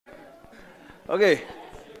Okay,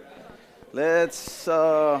 let's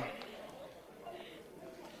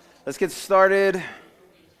get started.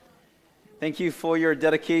 Thank you for your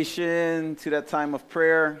dedication to that time of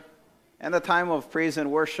prayer and the time of praise and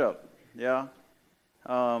worship. Yeah.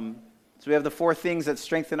 So we have the four things that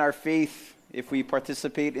strengthen our faith if we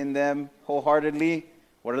participate in them wholeheartedly.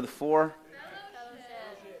 What are the four?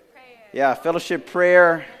 Fellowship, prayer. Yeah, fellowship,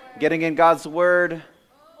 prayer, getting in God's word,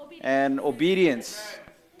 and obedience.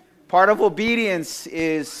 Part of obedience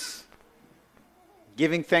is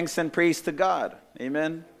giving thanks and praise to God.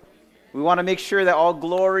 Amen. We want to make sure that all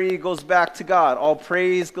glory goes back to God. All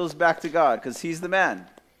praise goes back to God because He's the man.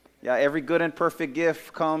 Yeah, every good and perfect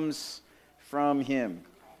gift comes from Him.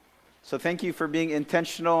 So thank you for being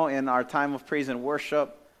intentional in our time of praise and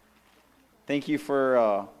worship. Thank you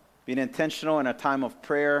for being intentional in a time of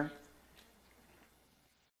prayer.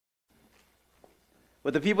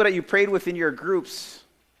 With the people that you prayed with in your groups,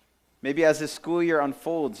 maybe as this school year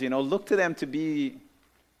unfolds, look to them to be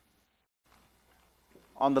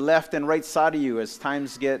on the left and right side of you as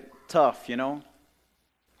times get tough,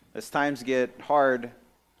 as times get hard,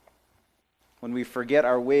 when we forget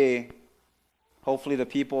our way. Hopefully the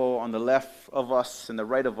people on the left of us and the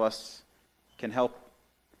right of us can help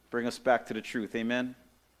bring us back to the truth. Amen?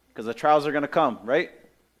 Because the trials are going to come, right?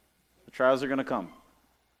 The trials are going to come.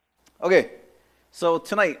 Okay, so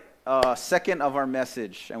tonight, second of our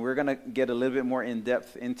message, and we're going to get a little bit more in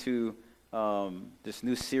depth into this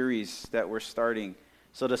new series that we're starting.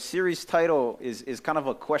 So the series title is kind of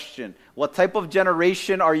a question. What type of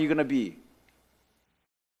generation are you going to be?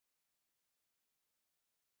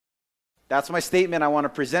 That's my statement I want to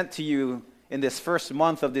present to you in this first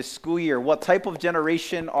month of this school year. What type of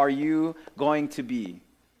generation are you going to be?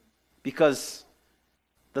 Because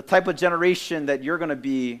the type of generation that you're going to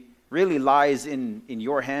be really lies in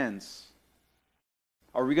your hands.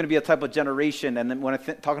 Are we going to be a type of generation? And then when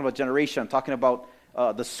I'm talking about generation, I'm talking about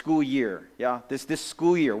the school year. Yeah, this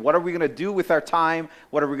school year. What are we going to do with our time?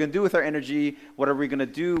 What are we going to do with our energy? What are we going to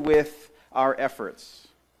do with our efforts?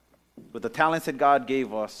 With the talents that God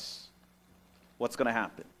gave us, what's going to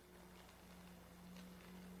happen?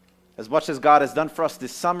 As much as God has done for us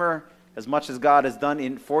this summer, as much as God has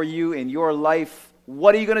done for you in your life,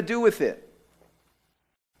 what are you going to do with it?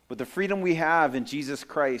 With the freedom we have in Jesus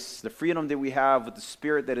Christ, the freedom that we have with the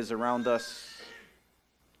Spirit that is around us,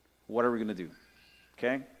 what are we going to do?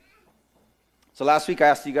 Okay? So last week I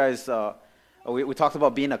asked you guys, we talked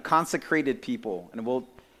about being a consecrated people, and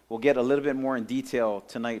we'll get a little bit more in detail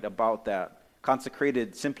tonight about that.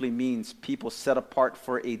 Consecrated simply means people set apart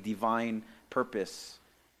for a divine purpose.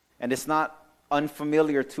 And it's not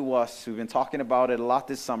unfamiliar to us. We've been talking about it a lot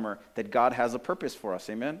this summer, that God has a purpose for us.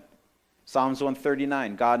 Amen? Psalms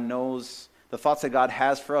 139, God knows the thoughts that God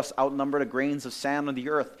has for us outnumber the grains of sand on the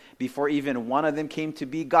earth. Before even one of them came to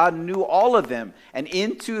be, God knew all of them. And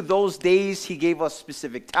into those days, He gave us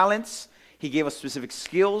specific talents. He gave us specific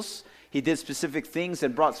skills. He did specific things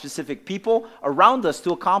and brought specific people around us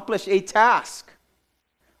to accomplish a task.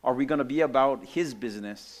 Are we going to be about His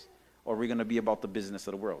business, or are we going to be about the business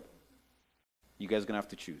of the world? You guys are going to have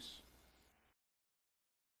to choose.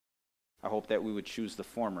 I hope that we would choose the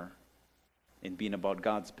former in being about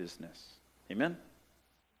God's business. Amen?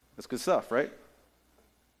 That's good stuff, right?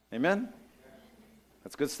 Amen?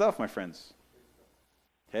 That's good stuff, my friends.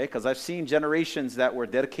 Okay, because I've seen generations that were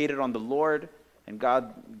dedicated on the Lord, and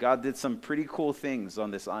God did some pretty cool things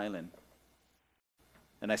on this island.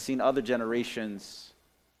 And I've seen other generations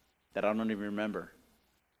that I don't even remember.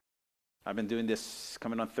 I've been doing this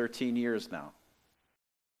coming on 13 years now.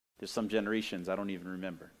 There's some generations I don't even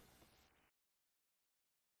remember.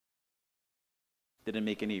 Didn't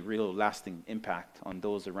make any real lasting impact on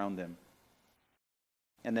those around them.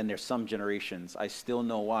 And then there's some generations, I still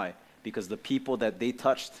know why. Because the people that they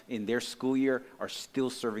touched in their school year are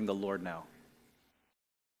still serving the Lord now.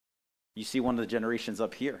 You see one of the generations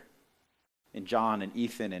up here, in John and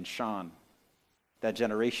Ethan and Sean. That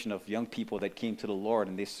generation of young people that came to the Lord,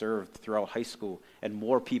 and they served throughout high school, and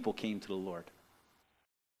more people came to the Lord.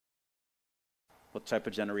 What type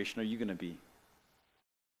of generation are you going to be?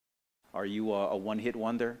 Are you a one-hit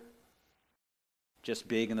wonder? Just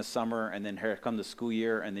big in the summer, and then here come the school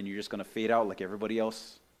year, and then you're just going to fade out like everybody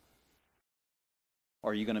else?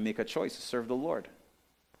 Or are you going to make a choice to serve the Lord?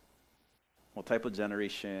 What type of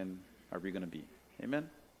generation are we going to be? Amen?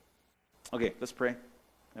 Okay, let's pray,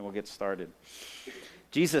 and we'll get started.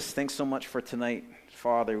 Jesus, thanks so much for tonight.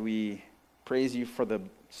 Father, we praise you for the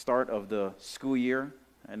start of the school year.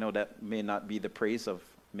 I know that may not be the praise of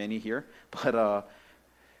many here, but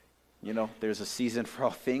there's a season for all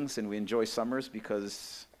things, and we enjoy summers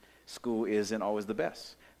because school isn't always the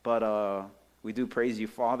best. But We do praise you,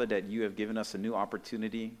 Father, that you have given us a new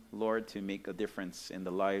opportunity, Lord, to make a difference in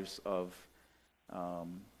the lives of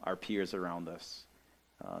our peers around us.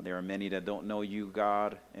 There are many that don't know you,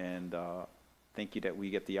 God, and thank you that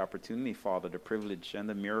we get the opportunity, Father, the privilege and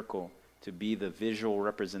the miracle to be the visual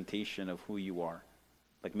representation of who you are.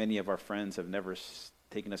 Like many of our friends have never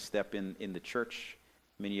taken a step in the church.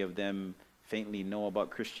 Many of them faintly know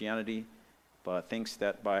about Christianity, but thanks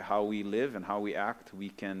that by how we live and how we act, we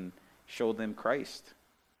can show them Christ.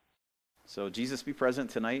 So Jesus, be present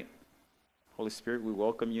tonight. Holy Spirit, we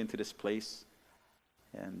welcome you into this place,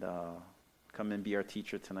 and come and be our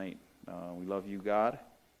teacher tonight. We love you, God.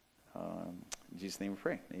 In Jesus' name we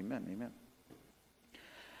pray. Amen. Amen.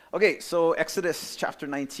 Okay, so Exodus chapter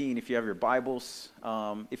 19, if you have your Bibles.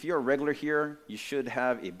 If you're a regular here, you should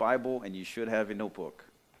have a Bible and you should have a notebook.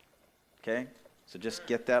 Okay? So just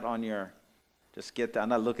get that on your, I'm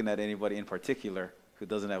not looking at anybody in particular who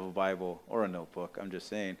doesn't have a Bible or a notebook. I'm just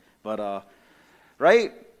saying. But,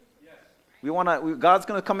 right? Yes. God's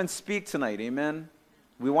going to come and speak tonight. Amen?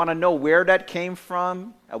 We want to know where that came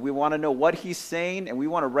from. We want to know what he's saying, and we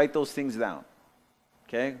want to write those things down.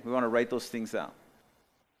 Okay? We want to write those things down.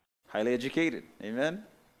 Highly educated. Amen?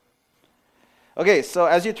 Okay, so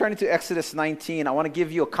as you turn into Exodus 19, I want to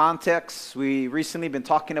give you a context. We recently been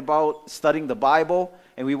talking about studying the Bible,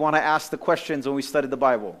 and we want to ask the questions when we study the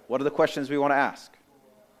Bible. What are the questions we want to ask?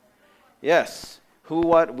 Yes. Who,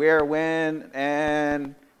 what, where, when,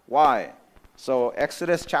 and why. So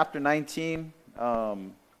Exodus chapter 19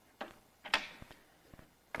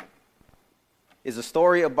 is a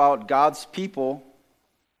story about God's people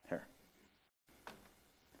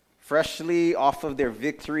freshly off of their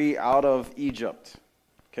victory out of Egypt.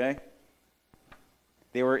 Okay?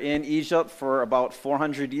 They were in Egypt for about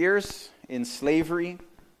 400 years in slavery.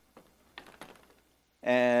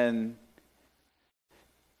 And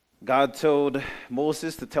God told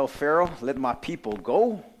Moses to tell Pharaoh, let my people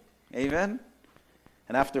go. Amen.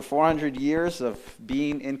 And after 400 years of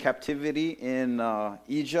being in captivity in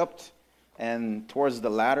Egypt, and towards the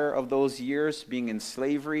latter of those years being in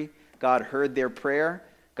slavery, God heard their prayer.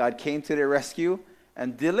 God came to their rescue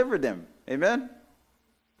and delivered them. Amen?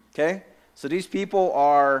 Okay? So these people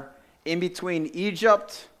are in between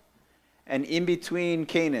Egypt and in between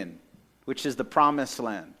Canaan, which is the promised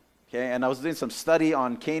land. Okay? And I was doing some study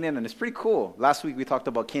on Canaan, and it's pretty cool. Last week we talked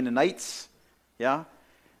about Canaanites. Yeah?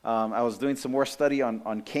 I was doing some more study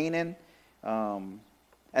on Canaan. And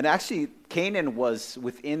actually, Canaan was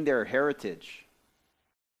within their heritage.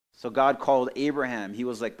 So God called Abraham. He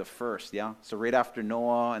was like the first, yeah? So right after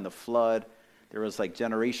Noah and the flood, there was like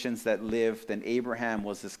generations that lived, and Abraham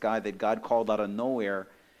was this guy that God called out of nowhere,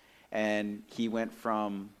 and he went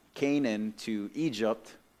from Canaan to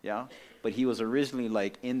Egypt, yeah? But he was originally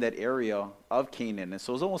like in that area of Canaan, and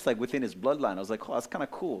so it was almost like within his bloodline. I was like, oh, that's kind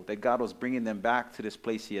of cool that God was bringing them back to this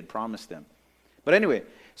place he had promised them. But anyway,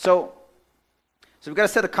 so we've got to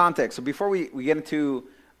set a context. So before we get into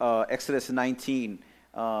Exodus 19,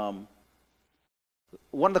 one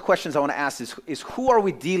of the questions I want to ask is who are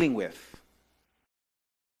we dealing with?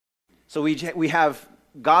 So we have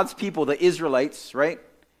God's people, the Israelites, right?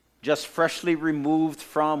 Just freshly removed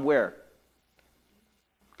from where?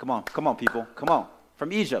 Come on, people, come on.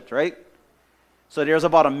 From Egypt, right? So there's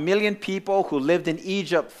about 1 million people who lived in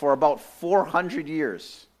Egypt for about 400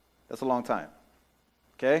 years. That's a long time.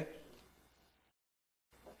 Okay?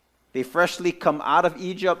 They freshly come out of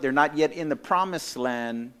Egypt. They're not yet in the promised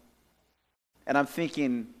land. And I'm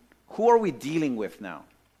thinking, who are we dealing with now?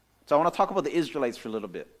 So I want to talk about the Israelites for a little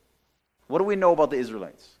bit. What do we know about the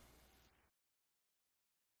Israelites?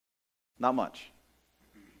 Not much.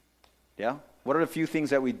 Yeah? What are the few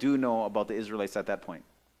things that we do know about the Israelites at that point?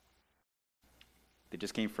 They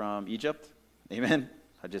just came from Egypt. Amen?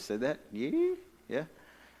 I just said that. Yeah.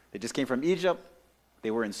 They just came from Egypt.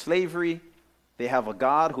 They were in slavery. They have a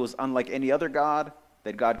God who is unlike any other God,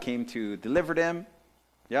 that God came to deliver them.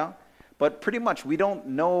 Yeah? But pretty much we don't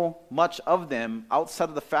know much of them outside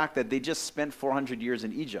of the fact that they just spent 400 years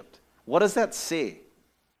in Egypt. What does that say?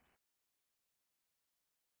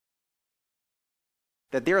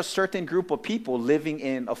 That there are a certain group of people living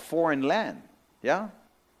in a foreign land, yeah,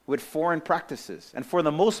 with foreign practices. And for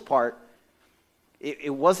the most part,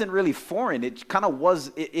 it wasn't really foreign. It kind of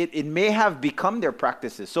was, it may have become their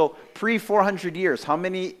practices. So pre-400 years, how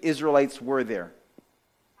many Israelites were there?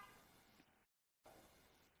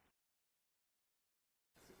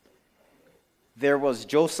 There was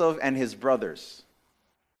Joseph and his brothers.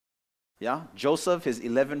 Yeah, Joseph, his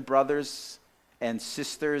 11 brothers and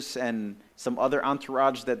sisters, and some other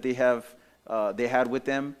entourage that they had with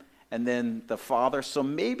them, and then the father. So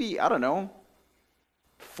maybe, I don't know,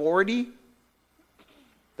 40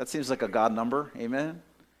 That seems like a God number. Amen.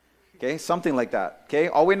 Okay, something like that. Okay,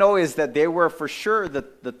 all we know is that they were for sure the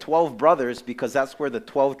 12 brothers, because that's where the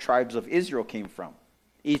 12 tribes of Israel came from.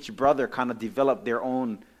 Each brother kind of developed their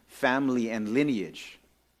own family and lineage.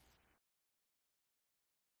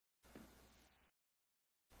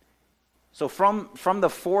 So from the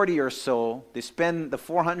 40 or so, they spend the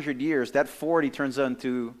 400 years, that 40 turns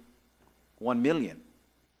into 1 million.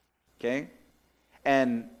 Okay?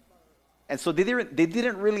 And so they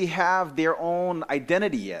didn't really have their own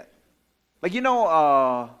identity yet. Like,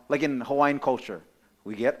 like in Hawaiian culture,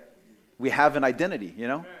 we have an identity,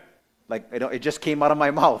 Like, it just came out of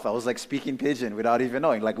my mouth. I was like speaking pidgin without even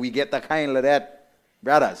knowing. Like, we get the kind of that,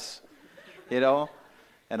 brothers,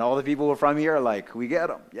 And all the people who are from here are like, we get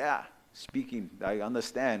them. Yeah, speaking, I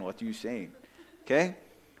understand what you're saying. Okay?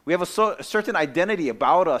 We have a certain identity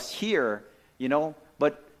about us here,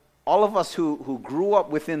 but all of us who grew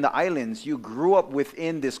up within the islands, you grew up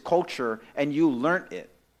within this culture and you learned it.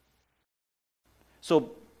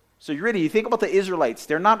 So you think about the Israelites.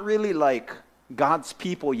 They're not really like God's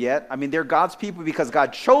people yet. I mean, they're God's people because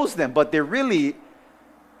God chose them, but they're really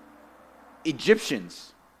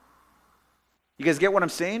Egyptians. You guys get what I'm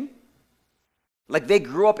saying? Like, they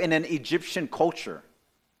grew up in an Egyptian culture.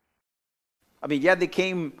 I mean, yeah, they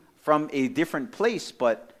came from a different place,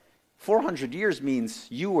 but 400 years means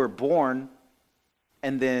you were born,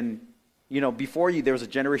 and then before you, there was a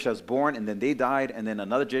generation that was born, and then they died, and then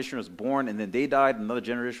another generation was born, and then they died, another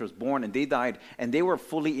generation was born, and they died, and they were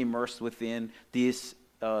fully immersed within this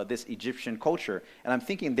Egyptian culture. And I'm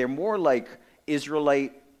thinking they're more like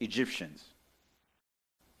Israelite Egyptians.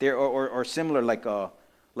 They're or similar,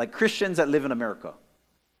 like Christians that live in America,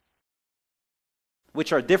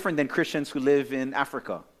 which are different than Christians who live in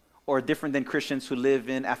Africa, or different than Christians who live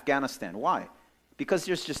in Afghanistan. Why? Because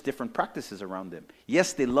there's just different practices around them.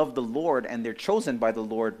 Yes, they love the Lord and they're chosen by the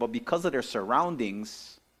Lord, but because of their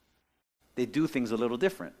surroundings, they do things a little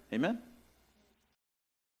different. Amen?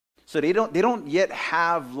 So they don't yet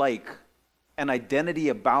have like an identity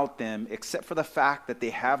about them, except for the fact that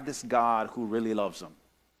they have this God who really loves them.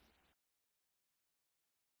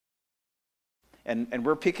 And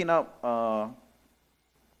we're picking up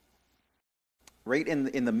right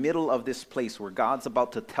in the middle of this place where God's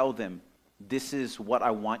about to tell them, this is what I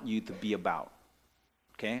want you to be about.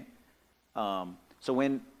 Okay? So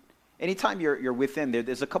anytime you're within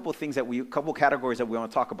there's a couple categories that we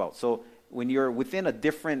want to talk about. So when you're within a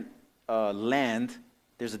different land,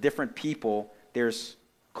 there's a different people, there's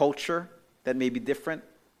culture that may be different.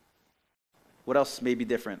 What else may be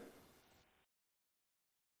different?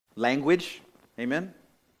 Language. Amen?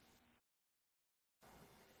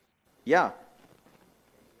 Yeah.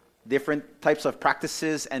 Different types of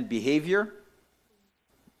practices and behavior.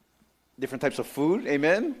 Different types of food.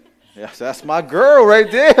 Amen? Yes, that's my girl right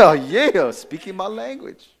there. Yeah, speaking my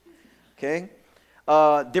language. Okay?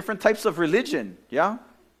 Different types of religion. Yeah?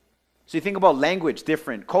 So you think about language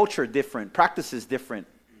different, culture different, practices different,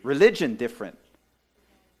 religion different.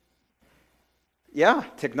 Yeah,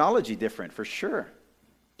 technology different for sure.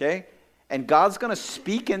 Okay? And God's going to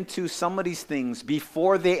speak into some of these things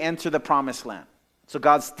before they enter the promised land. So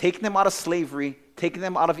God's taking them out of slavery, taking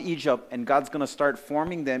them out of Egypt, and God's going to start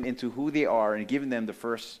forming them into who they are and giving them the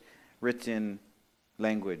first written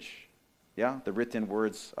language. Yeah, the written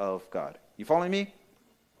words of God. You following me?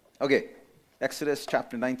 Okay, Exodus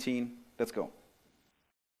chapter 19. Let's go.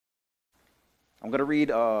 I'm going to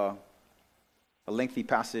read a lengthy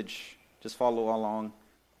passage. Just follow along.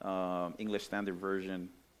 English Standard Version.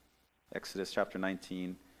 Exodus chapter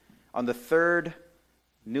 19. On the third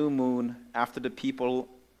new moon, after the people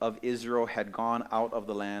of Israel had gone out of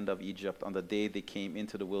the land of Egypt, on the day they came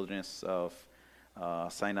into the wilderness of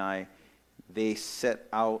Sinai, they set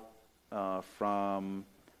out from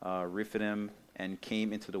Rephidim and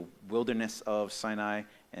came into the wilderness of Sinai,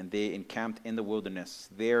 and they encamped in the wilderness.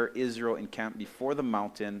 There Israel encamped before the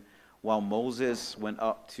mountain, while Moses went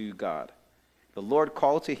up to God. The Lord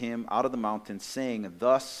called to him out of the mountain, saying,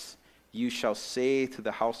 "Thus you shall say to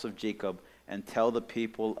the house of Jacob, and tell the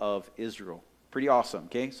people of Israel." Pretty awesome,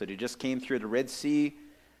 okay? So they just came through the Red Sea.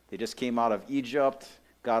 They just came out of Egypt.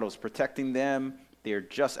 God was protecting them. They're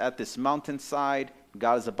just at this mountainside.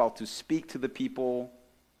 God is about to speak to the people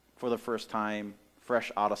for the first time,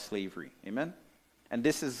 fresh out of slavery. Amen? And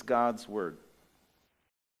this is God's word.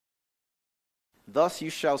 "Thus you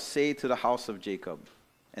shall say to the house of Jacob,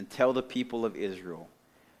 and tell the people of Israel,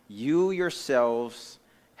 you yourselves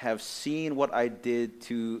have seen what I did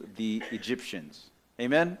to the Egyptians."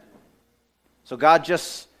 Amen? So God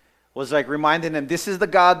just was like reminding them, this is the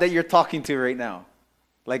God that you're talking to right now.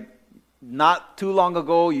 Like, not too long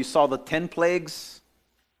ago, you saw the 10 plagues.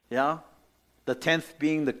 Yeah? The 10th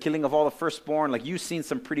being the killing of all the firstborn. Like, you've seen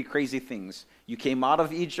some pretty crazy things. You came out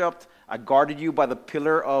of Egypt. I guarded you by the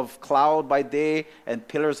pillar of cloud by day and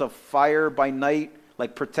pillars of fire by night,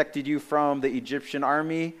 like protected you from the Egyptian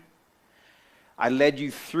army. I led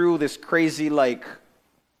you through this crazy, like,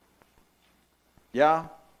 the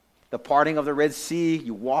parting of the Red Sea.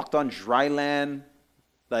 You walked on dry land,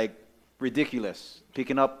 like, ridiculous.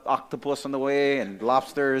 Picking up octopus on the way and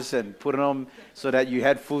lobsters and putting them so that you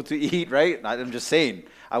had food to eat, right? I'm just saying,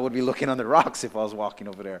 I would be looking on the rocks if I was walking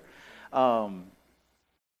over there. And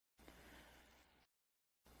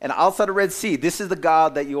outside the Red Sea, this is the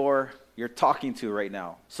God that you're talking to right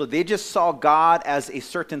now. So they just saw God as a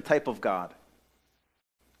certain type of God.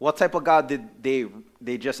 What type of God did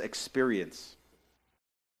they just experience?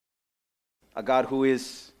 A God who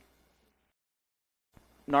is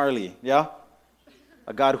gnarly, yeah?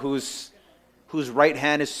 A God whose right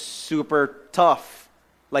hand is super tough.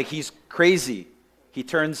 Like, he's crazy. He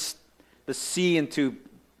turns the sea into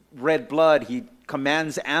red blood. He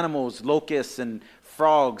commands animals, locusts and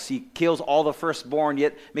frogs. He kills all the firstborn,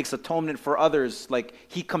 yet makes atonement for others. Like,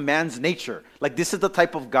 he commands nature. Like, this is the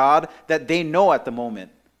type of God that they know at the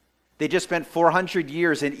moment. They just spent 400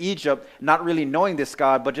 years in Egypt not really knowing this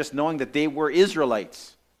God, but just knowing that they were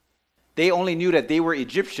Israelites. They only knew that they were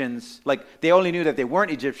Egyptians. Like, they only knew that they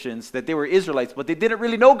weren't Egyptians, that they were Israelites, but they didn't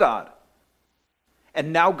really know God.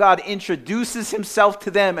 And now God introduces himself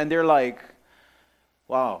to them, and they're like,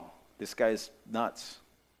 wow, this guy's nuts.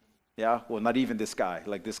 Yeah? Well, not even this guy.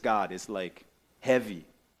 Like, this God is, like, heavy.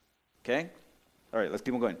 Okay? All right, let's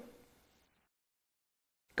keep on going.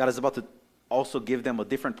 God is about to also give them a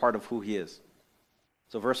different part of who he is.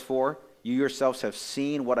 So verse 4, you yourselves have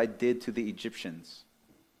seen what I did to the Egyptians,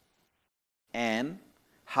 and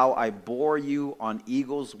how I bore you on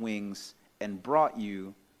eagle's wings and brought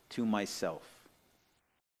you to myself.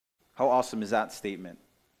 How awesome is that statement?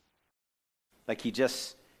 Like, he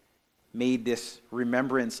just made this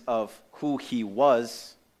remembrance of who he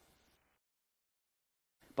was,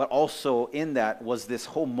 but also in that was this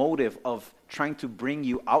whole motive of trying to bring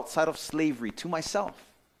you outside of slavery to myself.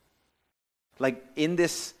 Like, in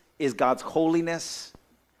this is God's holiness,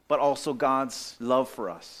 but also God's love for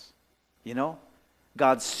us. You know?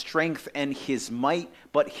 God's strength and his might,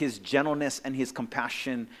 but his gentleness and his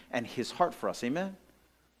compassion and his heart for us. Amen?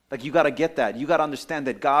 Like, you got to get that. You got to understand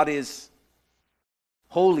that God is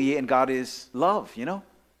holy and God is love, you know?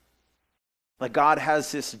 Like, God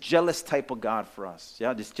has this jealous type of God for us.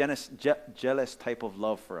 Yeah, this jealous type of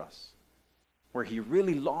love for us, where he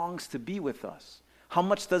really longs to be with us. How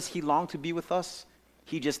much does he long to be with us?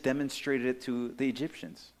 He just demonstrated it to the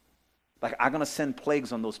Egyptians. Like, I'm going to send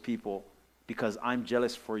plagues on those people because I'm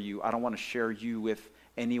jealous for you. I don't want to share you with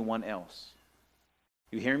anyone else.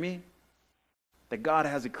 You hear me? That God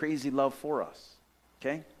has a crazy love for us.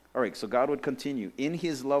 Okay? All right, so God would continue. In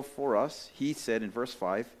his love for us, he said in verse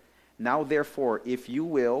 5, now therefore, if you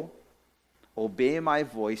will obey my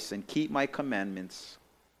voice and keep my commandments,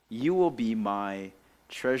 you will be my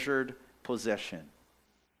treasured possession.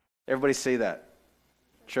 Everybody say that.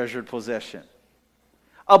 Treasured possession.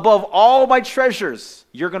 Above all my treasures,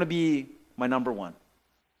 you're going to be my number one.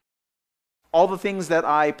 All the things that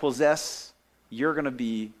I possess, you're going to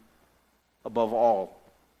be above all.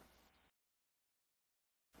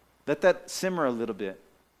 Let that simmer a little bit,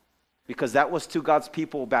 because that was to God's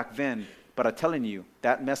people back then. But I'm telling you,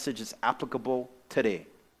 that message is applicable today,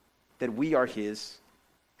 that we are his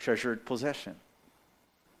treasured possession.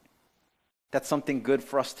 That's something good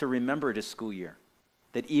for us to remember this school year.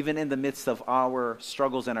 That even in the midst of our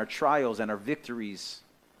struggles and our trials and our victories,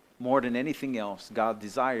 more than anything else, God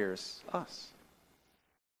desires us.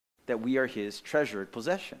 That we are his treasured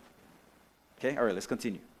possession. Okay, all right, let's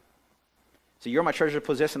continue. So you're my treasured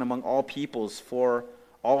possession among all peoples, for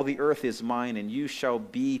all the earth is mine, and you shall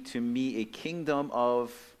be to me a kingdom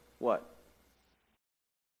of what?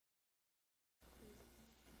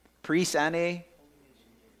 Priests and a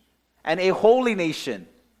holy nation.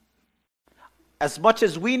 As much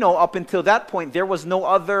as we know, up until that point, there was no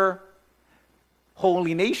other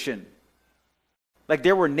holy nation. Like,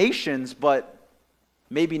 there were nations, but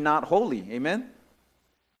maybe not holy. Amen?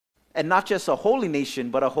 And not just a holy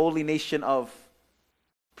nation, but a holy nation of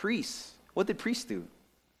priests. What did priests do?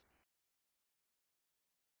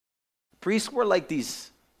 Priests were like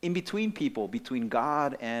these in-between people between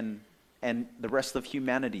God and the rest of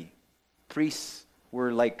humanity. Priests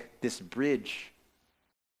were like this bridge,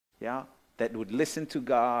 yeah, that would listen to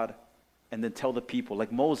God and then tell the people.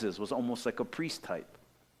 Like Moses was almost like a priest type.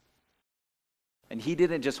 And he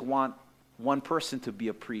didn't just want one person to be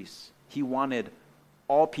a priest. He wanted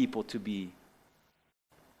all people to be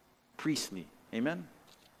priestly. Amen?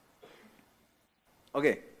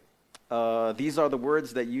 Okay. These are the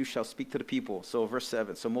words that you shall speak to the people. So verse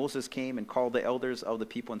 7. So Moses came and called the elders of the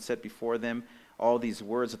people and set before them all these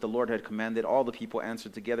words that the Lord had commanded. All the people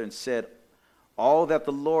answered together and said, all that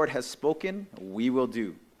the Lord has spoken, we will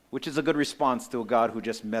do. Which is a good response to a God who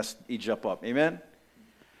just messed Egypt up. Amen?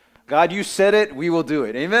 God, you said it, we will do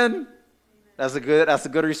it. Amen? That's a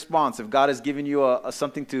good response. If God has given you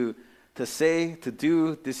something to say, to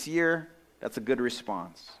do this year, that's a good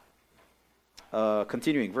response.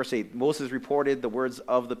 Continuing, verse 8, Moses reported the words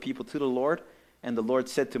of the people to the Lord, and the Lord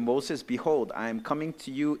said to Moses, behold, I am coming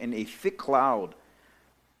to you in a thick cloud,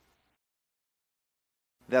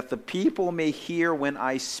 that the people may hear when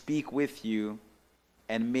I speak with you,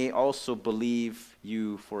 and may also believe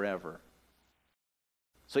you forever.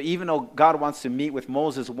 So even though God wants to meet with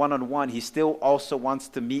Moses one-on-one, he still also wants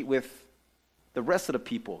to meet with the rest of the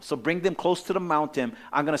people. So bring them close to the mountain.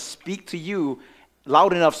 I'm going to speak to you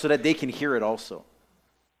loud enough so that they can hear it also.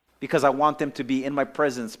 Because I want them to be in my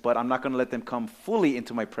presence, but I'm not going to let them come fully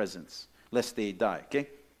into my presence, lest they die, okay?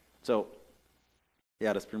 So,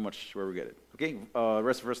 yeah, that's pretty much where we get it. Okay,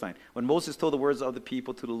 rest of verse 9. When Moses told the words of the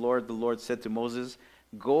people to the Lord said to Moses,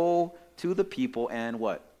 go to the people and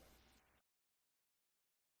what?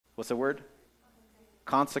 What's the word?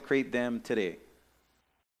 Consecrate them today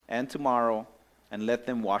and tomorrow, and let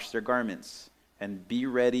them wash their garments, and be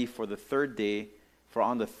ready for the third day. For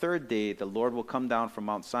on the third day, the Lord will come down from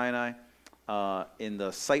Mount Sinai in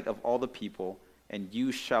the sight of all the people, and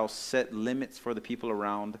you shall set limits for the people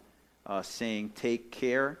around, saying, take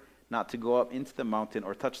care not to go up into the mountain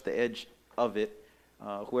or touch the edge of it.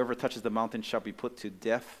 Whoever touches the mountain shall be put to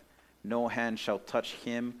death. No hand shall touch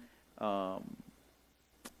him,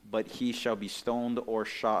 but he shall be stoned or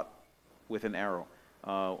shot with an arrow.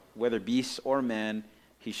 Whether beast or man,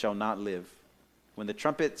 he shall not live. When the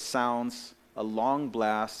trumpet sounds a long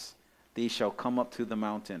blast, they shall come up to the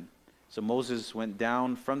mountain. So Moses went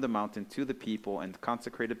down from the mountain to the people and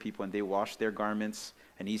consecrated people, and they washed their garments.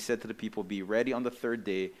 And he said to the people, be ready on the third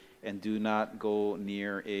day, and do not go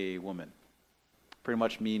near a woman. Pretty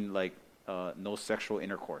much mean like no sexual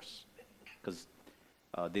intercourse. Because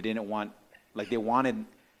they didn't want, like they wanted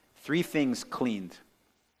three things cleaned.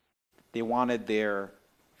 They wanted their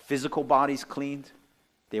physical bodies cleaned.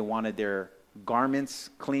 They wanted their garments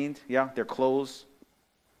cleaned, their clothes.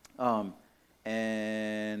 Well,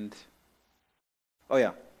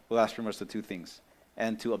 that's pretty much the two things.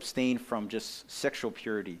 And to abstain from just sexual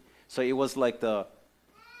purity. So it was like it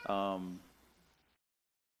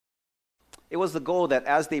was the goal that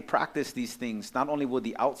as they practice these things, not only would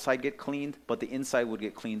the outside get cleaned, but the inside would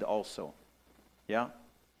get cleaned also. Yeah?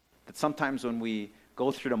 That sometimes when we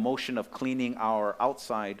go through the motion of cleaning our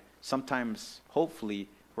outside, sometimes, hopefully,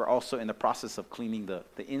 we're also in the process of cleaning the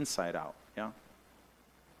inside out. Yeah?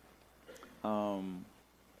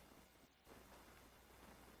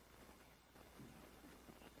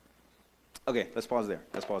 Okay, let's pause there.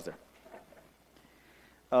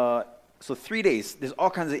 So 3 days, there's all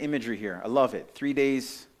kinds of imagery here. I love it. 3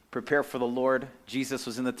 days, prepare for the Lord. Jesus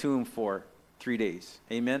was in the tomb for 3 days.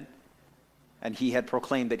 Amen? And he had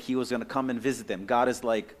proclaimed that he was going to come and visit them. God is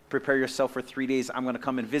like, prepare yourself for 3 days. I'm going to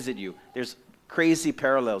come and visit you. There's crazy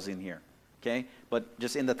parallels in here. Okay? But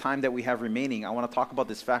just in the time that we have remaining, I want to talk about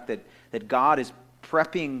this fact that God is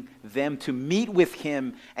prepping them to meet with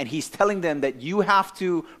him, and he's telling them that you have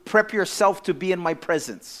to prep yourself to be in my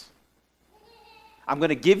presence. I'm going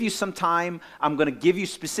to give you some time. I'm going to give you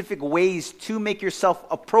specific ways to make yourself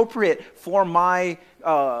appropriate for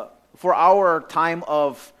for our time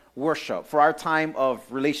of worship, for our time of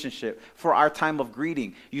relationship, for our time of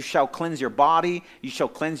greeting. You shall cleanse your body, you shall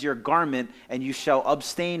cleanse your garment, and you shall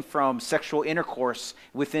abstain from sexual intercourse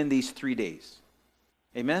within these 3 days.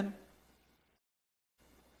 Amen?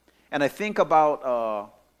 And I think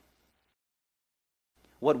about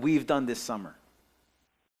what we've done this summer.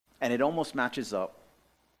 And it almost matches up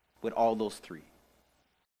with all those three.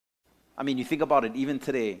 I mean, you think about it, even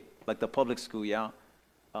today, like the public school,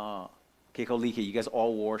 Keiko, you guys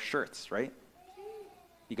all wore shirts, right?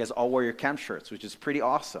 You guys all wore your camp shirts, which is pretty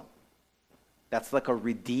awesome. That's like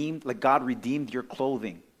like God redeemed your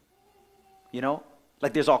clothing. You know?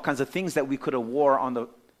 Like there's all kinds of things that we could have wore on the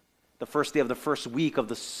first day of the first week of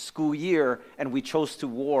the school year, and we chose to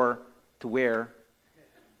wear.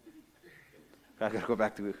 I gotta go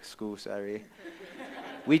back to school, sorry.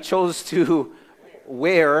 We chose to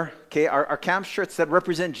wear, our camp shirts that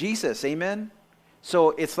represent Jesus, amen? So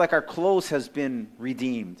it's like our clothes has been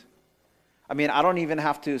redeemed. I mean, I don't even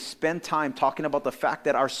have to spend time talking about the fact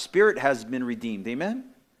that our spirit has been redeemed, amen?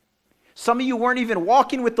 Some of you weren't even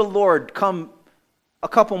walking with the Lord come a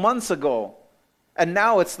couple months ago. And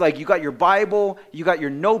now it's like you got your Bible, you got your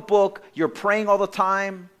notebook, you're praying all the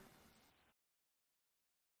time.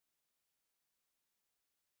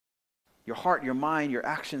 Your heart, your mind, your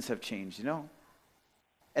actions have changed, you know?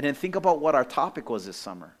 And then think about what our topic was this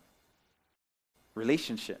summer.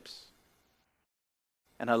 Relationships.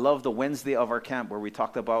 And I love the Wednesday of our camp where we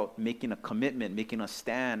talked about making a commitment, making a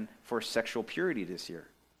stand for sexual purity this year.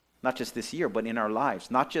 Not just this year, but in our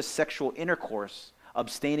lives. Not just sexual intercourse,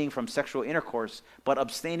 abstaining from sexual intercourse, but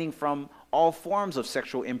abstaining from all forms of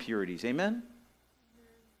sexual impurities. Amen?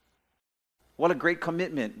 What a great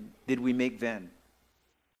commitment did we make then.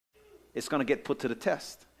 It's going to get put to the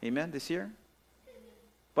test. Amen, this year?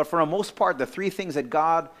 But for the most part, the three things that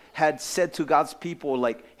God had said to God's people,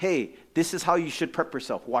 like, hey, this is how you should prep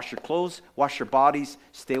yourself. Wash your clothes, wash your bodies,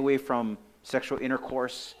 stay away from sexual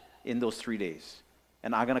intercourse in those 3 days.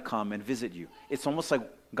 And I'm going to come and visit you. It's almost like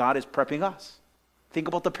God is prepping us. Think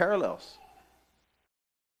about the parallels.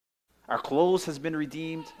 Our clothes has been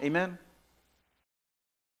redeemed. Amen?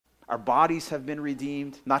 Our bodies have been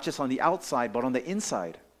redeemed, not just on the outside, but on the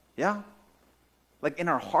inside. Yeah? Like in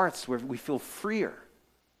our hearts where we feel freer.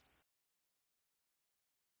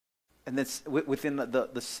 And that's within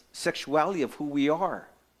the sexuality of who we are.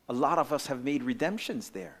 A lot of us have made redemptions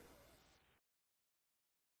there.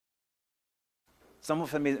 Some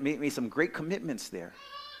of them made some great commitments there.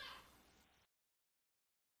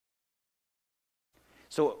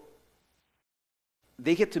 So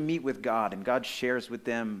they get to meet with God, and God shares with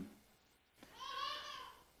them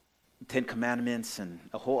 10 Commandments and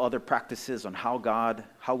a whole other practices on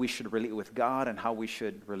how we should relate with God and how we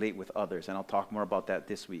should relate with others. And I'll talk more about that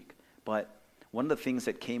this week. But one of the things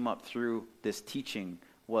that came up through this teaching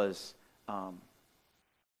was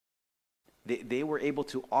they were able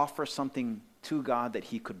to offer something to God that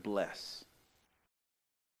he could bless.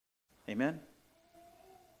 Amen?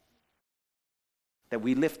 That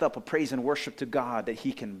we lift up a praise and worship to God that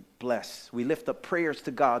he can bless. We lift up prayers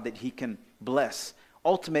to God that he can bless.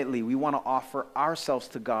 Ultimately, we want to offer ourselves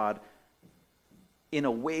to God in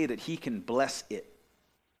a way that he can bless it.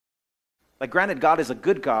 Like, granted, God is a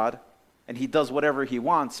good God, and he does whatever he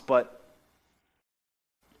wants, but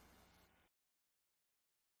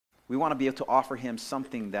we want to be able to offer him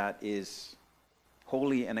something that is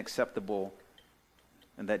holy and acceptable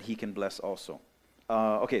and that he can bless also.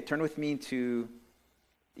 Okay, turn with me to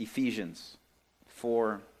Ephesians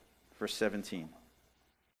 4, verse 17.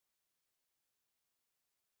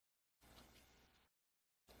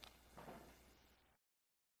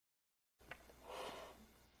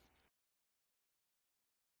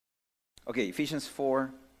 Okay, Ephesians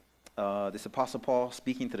 4, this Apostle Paul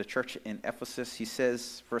speaking to the church in Ephesus, he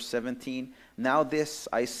says, verse 17, "Now this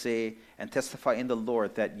I say and testify in the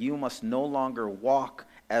Lord, that you must no longer walk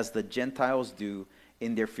as the Gentiles do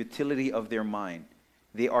in their futility of their mind.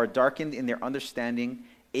 They are darkened in their understanding,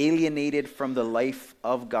 alienated from the life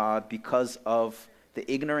of God because of the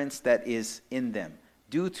ignorance that is in them,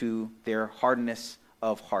 due to their hardness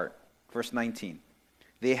of heart." Verse 19,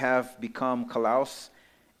 "They have become callous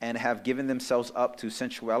and have given themselves up to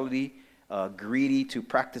sensuality, greedy to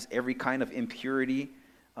practice every kind of impurity.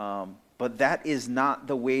 But that is not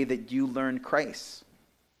the way that you learned Christ.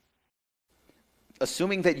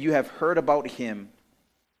 Assuming that you have heard about him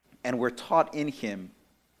and were taught in him,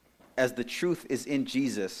 as the truth is in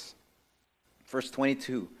Jesus." Verse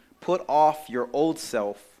 22, "Put off your old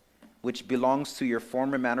self, which belongs to your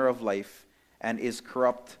former manner of life and is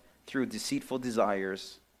corrupt through deceitful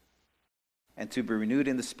desires, and to be renewed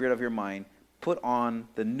in the spirit of your mind. Put on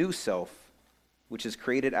the new self, which is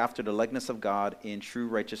created after the likeness of God in true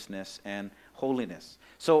righteousness and holiness."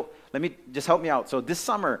 So let me just help me out. So this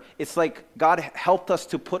summer, it's like God helped us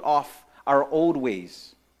to put off our old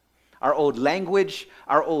ways, our old language,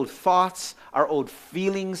 our old thoughts, our old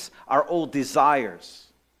feelings, our old desires.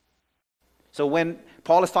 So when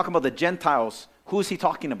Paul is talking about the Gentiles, who is he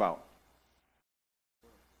talking about?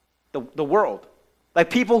 The world. Like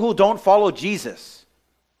people who don't follow Jesus.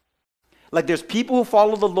 Like there's people who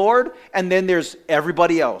follow the Lord, and then there's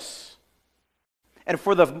everybody else. And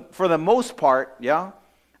for the most part,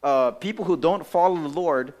 people who don't follow the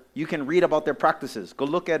Lord, you can read about their practices. Go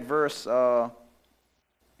look at go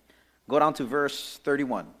down to verse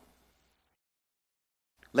 31.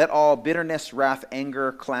 "Let all bitterness, wrath,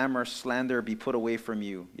 anger, clamor, slander be put away from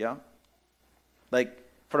you." Yeah? Like,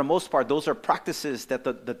 for the most part, those are practices that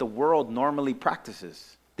the world normally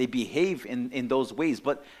practices. They behave in those ways.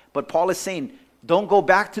 But Paul is saying, don't go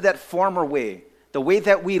back to that former way. The way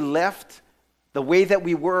that we left, the way that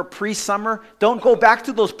we were pre-summer, don't go back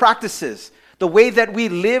to those practices. The way that we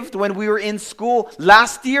lived when we were in school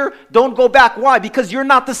last year, don't go back. Why? Because you're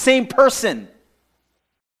not the same person.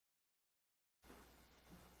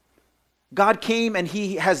 God came and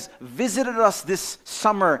He has visited us this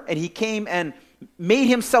summer, and He came and made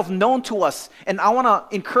Himself known to us. And I want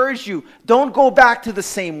to encourage you, don't go back to the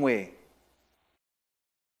same way.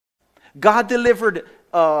 God delivered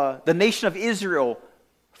the nation of Israel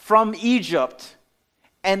from Egypt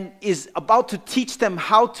and is about to teach them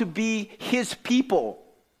how to be His people.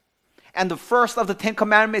 And the first of the 10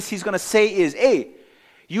 commandments He's going to say is, hey,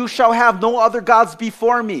 you shall have no other gods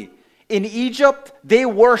before me. In Egypt, they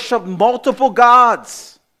worshiped multiple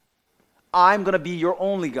gods. I'm going to be your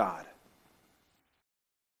only God.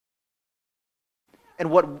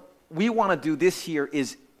 And what we want to do this year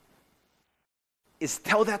is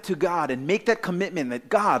tell that to God and make that commitment that,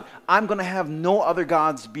 God, I'm going to have no other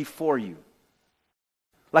gods before you.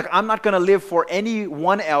 Like, I'm not going to live for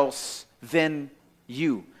anyone else than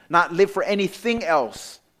you. Not live for anything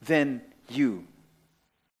else than you.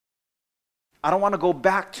 I don't want to go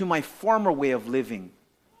back to my former way of living,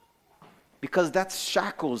 because that's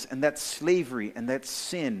shackles and that's slavery and that's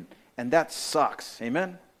sin and that sucks.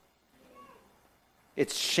 Amen?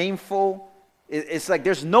 It's shameful. It's like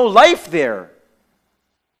there's no life there.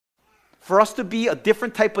 For us to be a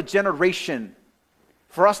different type of generation,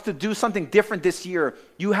 for us to do something different this year,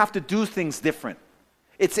 you have to do things different.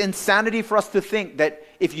 It's insanity for us to think that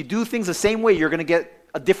if you do things the same way, you're going to get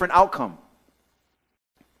a different outcome.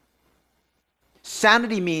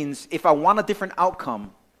 Sanity means if I want a different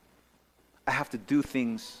outcome, I have to do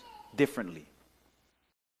things differently.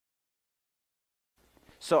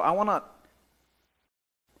 So I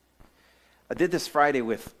did this Friday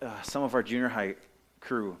with some of our junior high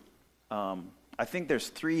crew. I think there's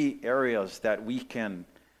 3 areas that we can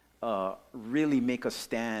really make a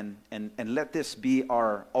stand and let this be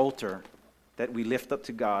our altar that we lift up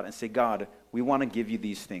to God and say, God, we want to give you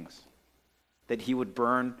these things. That He would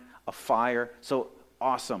burn a fire. So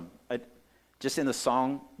awesome. Just in the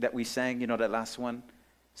song that we sang, that last one,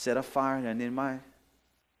 set a fire and in my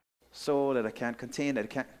soul that I can't contain, that I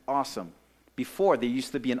can't. Awesome. Before, there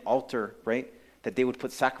used to be an altar, right, that they would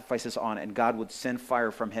put sacrifices on, and God would send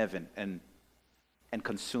fire from heaven and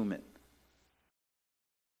consume it.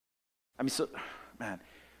 I mean,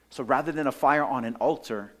 so rather than a fire on an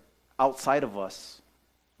altar outside of us,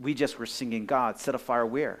 we just were singing, God, set a fire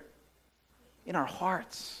where? In our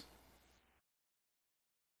hearts.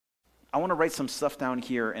 I want to write some stuff down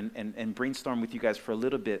here and brainstorm with you guys for a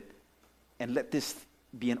little bit and let this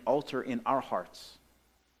be an altar in our hearts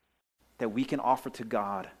that we can offer to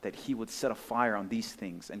God, that He would set a fire on these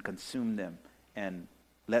things and consume them and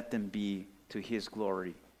let them be to His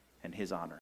glory and His honor.